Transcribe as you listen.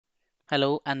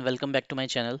Hello and welcome back to my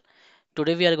channel.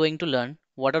 Today we are going to learn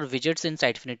what are widgets in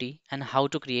Sitefinity and how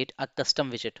to create a custom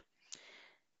widget.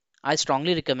 I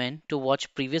strongly recommend to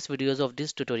watch previous videos of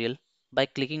this tutorial by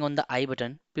clicking on the I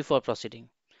button before proceeding.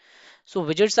 So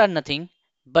widgets are nothing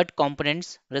but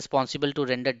components responsible to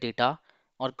render data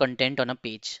or content on a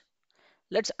page.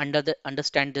 Let's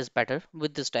understand this better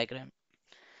with this diagram.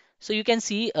 So you can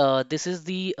see this is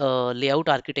the layout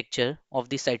architecture of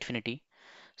the Sitefinity.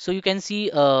 So you can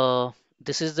see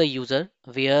this is the user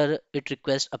where it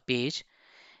requests a page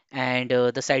and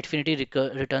the Sitefinity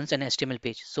returns an HTML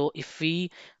page. So if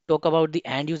we talk about the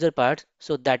end user part,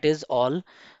 so that is all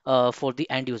for the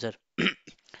end user.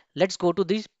 Let's go to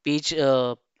this page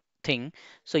thing.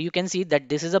 So you can see that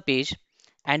this is a page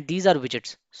and these are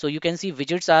widgets. So you can see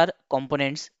widgets are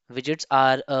components. Widgets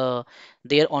are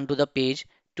there onto the page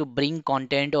to bring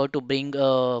content or to bring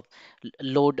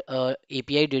load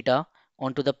API data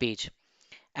onto the page.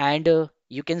 And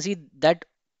you can see that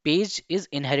page is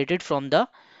inherited from the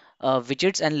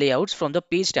widgets and layouts from the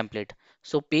page template.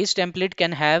 So page template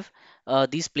can have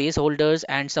these placeholders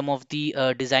and some of the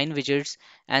design widgets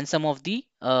and some of the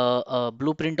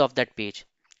blueprint of that page.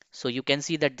 So you can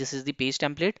see that this is the page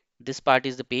template. This part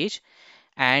is the page,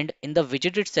 and in the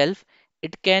widget itself,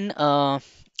 it can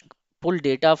pull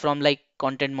data from like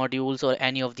content modules or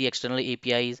any of the external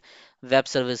APIs, web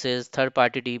services,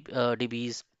 third-party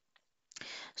DBs.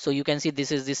 So you can see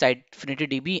this is the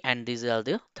Sitefinity DB and these are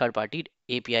the third party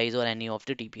APIs or any of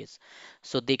the DBs.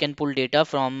 So they can pull data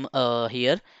from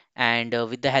here, and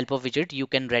with the help of widget you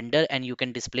can render and you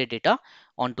can display data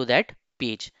onto that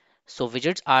page. So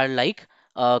widgets are like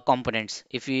components.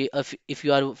 If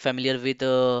you are familiar with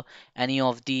any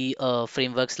of the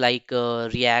frameworks like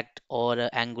React or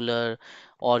Angular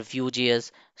or Vue.js,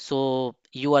 so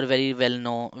you are very well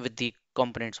know with the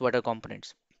components. What are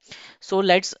components? So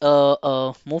let's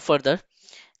move further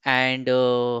and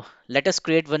let us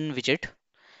create one widget.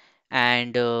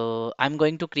 And I'm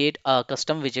going to create a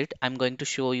custom widget. I'm going to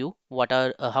show you what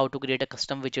are how to create a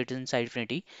custom widget in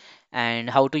Sitefinity and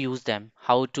how to use them,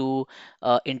 how to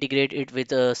integrate it with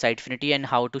Sitefinity, and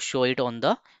how to show it on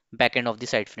the backend of the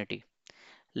Sitefinity.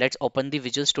 Let's open the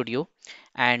Visual Studio.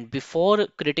 And before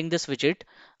creating this widget,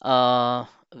 uh,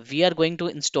 we are going to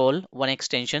install one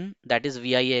extension, that is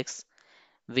VIX,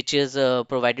 which is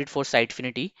provided for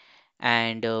Sitefinity.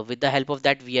 And with the help of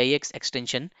that VIX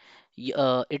extension,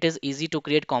 it is easy to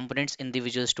create components in the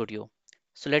Visual Studio.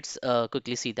 So let's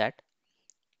quickly see that.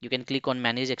 You can click on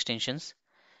Manage Extensions.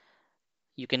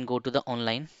 You can go to the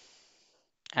online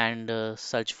and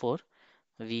search for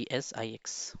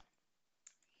VSIX.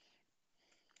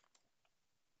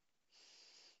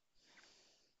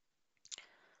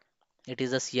 It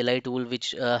is a CLI tool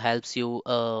which helps you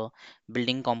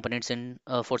building components in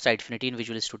for Sitefinity in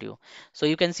Visual Studio. So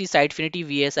you can see Sitefinity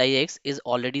VSIX is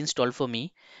already installed for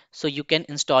me. So you can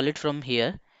install it from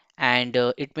here, and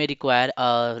it may require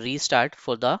a restart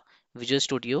for the Visual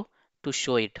Studio to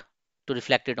show it, to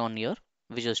reflect it on your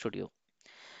Visual Studio.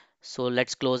 So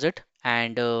let's close it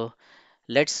and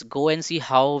let's go and see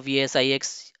how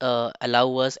VSIX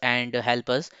allow us and help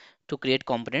us to create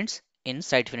components in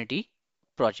Sitefinity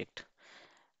project.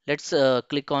 Let's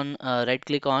click on right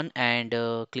click on and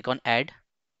click on add.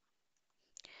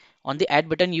 On the add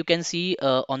button, you can see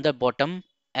on the bottom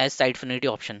as Sitefinity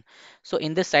option. So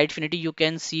in this Sitefinity, you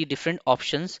can see different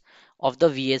options of the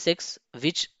VSX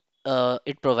which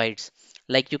it provides.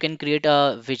 Like you can create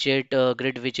a widget,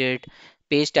 grid widget,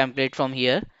 page template from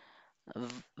here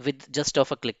with just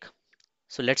of a click.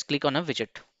 So let's click on a widget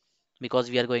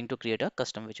because we are going to create a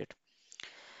custom widget.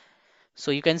 So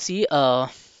you can see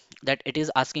that it is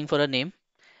asking for a name,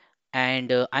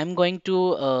 and I'm going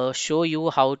to show you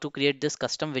how to create this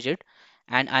custom widget,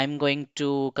 and I'm going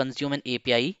to consume an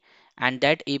API, and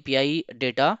that API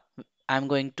data I'm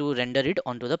going to render it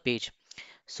onto the page.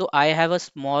 So I have a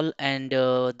small and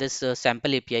this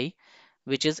sample API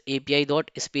which is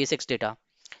API.spacx data.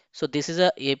 So this is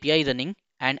a API running,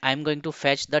 and I'm going to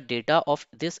fetch the data of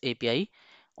this API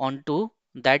onto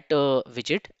that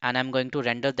widget, and I'm going to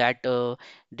render that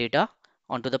data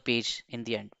onto the page in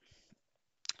the end.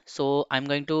 So I'm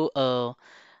going to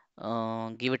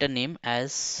give it a name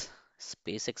as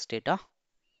SpaceX data.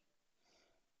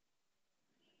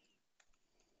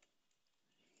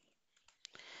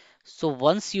 So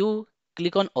once you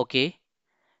click on OK,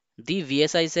 the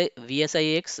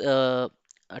VSIX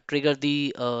trigger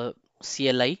the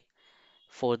CLI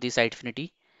for the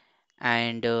Sitefinity,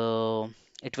 and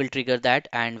it will trigger that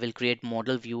and will create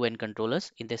model view and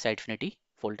controllers in the Sitefinity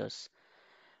folders.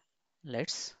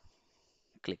 Let's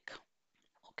click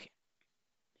OK.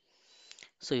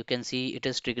 So you can see it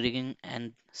is triggering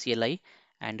and CLI,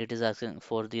 and it is asking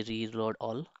for the reload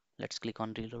all. Let's click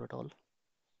on reload all.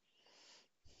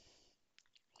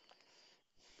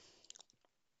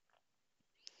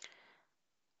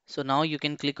 So now you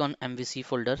can click on MVC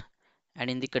folder, and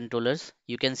in the controllers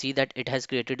you can see that it has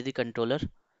created the controller,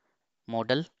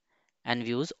 model and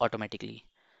views automatically.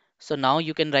 So now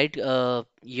you can write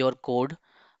your code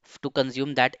to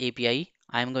consume that API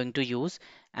I am going to use,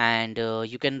 and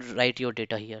you can write your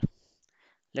data here.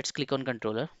 Let's click on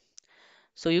controller.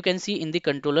 So you can see in the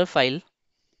controller file,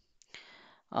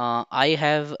 I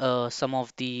have some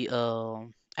of the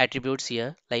attributes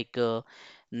here, like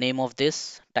name of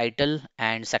this, title,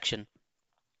 and section.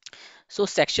 So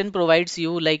section provides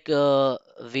you like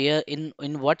where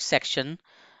in what section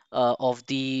of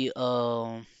the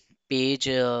page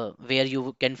where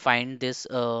you can find this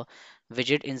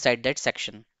widget inside that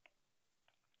section.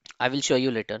 I will show you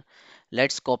later.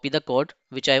 Let's copy the code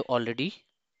which I've already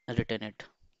written it.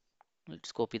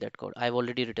 Let's copy that code. I've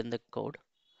already written the code.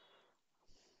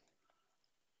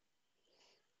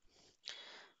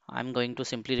 I'm going to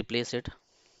simply replace it.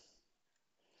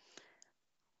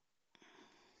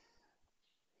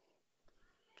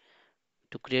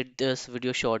 To create this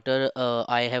video shorter,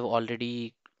 I have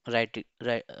already write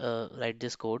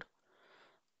this code.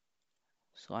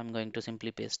 So I'm going to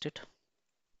simply paste it.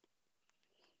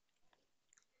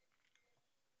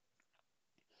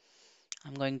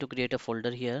 I'm going to create a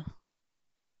folder here,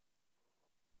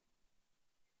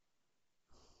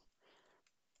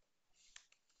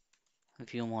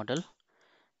 view model,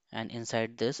 and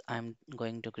inside this I'm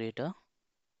going to create a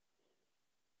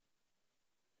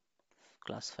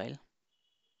class file,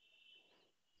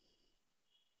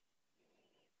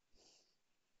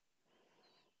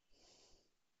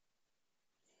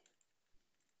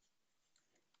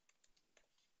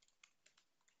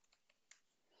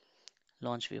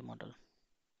 launch view model.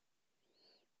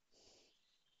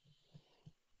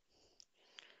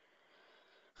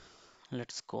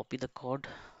 Let's copy the code.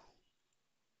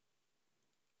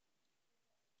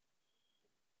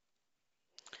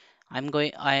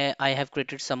 I have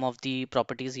created some of the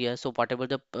properties here. So whatever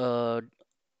the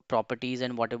properties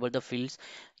and whatever the fields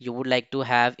you would like to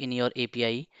have in your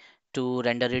API to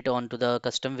render it onto the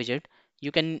custom widget,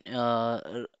 you can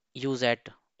use it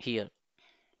here.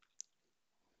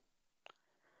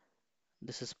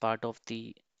 This is part of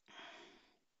the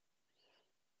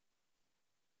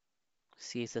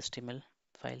CSHTML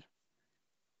file.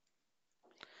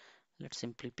 Let's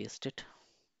simply paste it.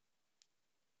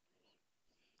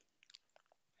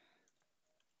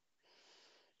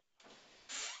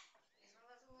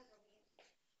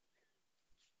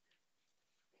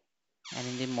 And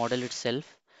in the model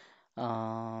itself,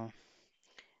 uh,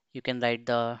 you can write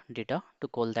the data to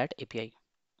call that API.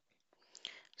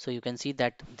 So you can see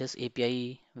that this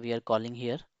API we are calling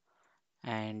here,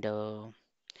 and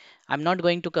I'm not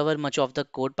going to cover much of the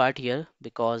code part here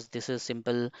because this is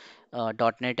simple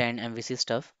 .NET and MVC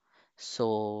stuff.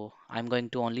 So I'm going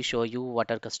to only show you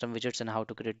what are custom widgets and how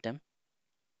to create them.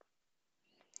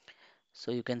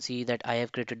 So you can see that I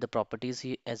have created the properties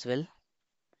as well.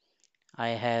 I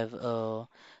have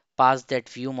passed that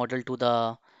view model to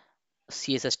the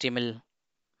CSHTML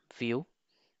view,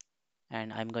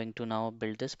 and I'm going to now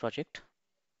build this project.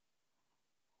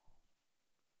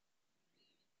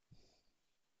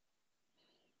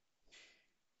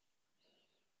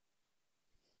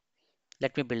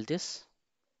 Let me build this.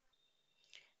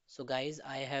 So guys,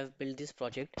 I have built this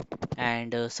project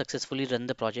and successfully run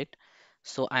the project.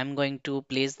 So I'm going to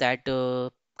place that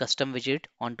custom widget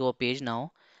onto a page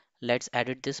now. Let's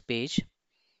edit this page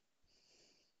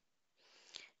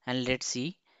and let's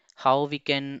see how we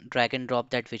can drag and drop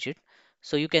that widget.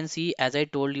 So you can see, as I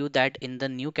told you, that in the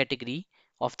new category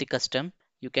of the custom,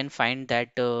 you can find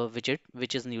that widget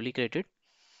which is newly created.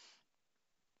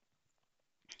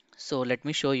 So let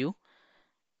me show you.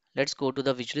 Let's go to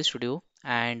the Visual Studio,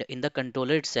 and in the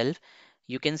controller itself,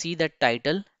 you can see the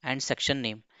title and section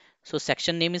name. So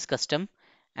section name is custom,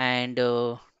 and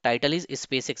title is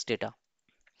SpaceX data.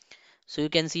 So you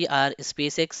can see our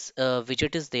SpaceX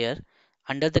widget is there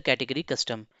under the category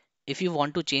custom. If you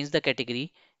want to change the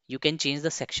category, you can change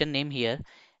the section name here.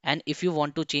 And if you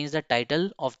want to change the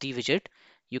title of the widget,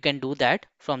 you can do that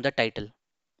from the title.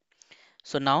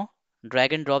 So now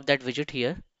drag and drop that widget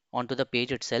here onto the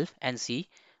page itself and see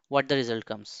what the result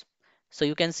comes. So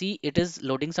you can see it is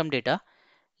loading some data.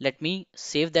 Let me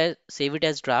save it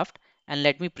as draft, and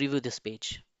let me preview this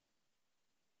page.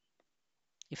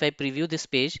 If I preview this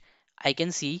page, I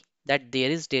can see that there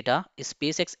is data,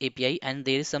 SpaceX API, and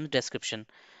there is some description.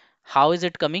 How is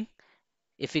it coming?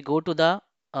 If we go to the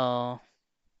uh,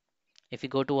 If we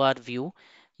go to our view,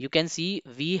 you can see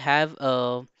we have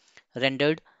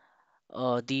rendered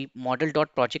the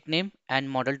model.project name and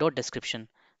model.description.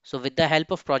 So with the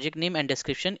help of project name and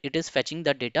description, it is fetching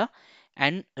the data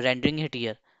and rendering it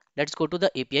here. Let's go to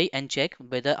the API and check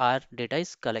whether our data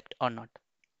is correct or not.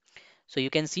 So you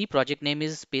can see project name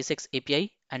is SpaceX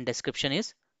API and description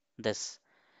is this.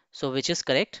 So which is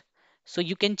correct. So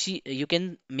you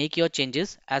can make your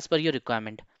changes as per your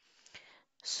requirement.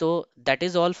 So that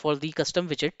is all for the custom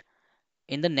widget.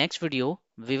 In the next video,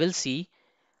 we will see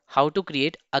how to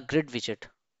create a grid widget.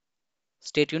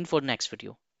 Stay tuned for next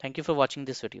video. Thank you for watching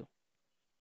this video.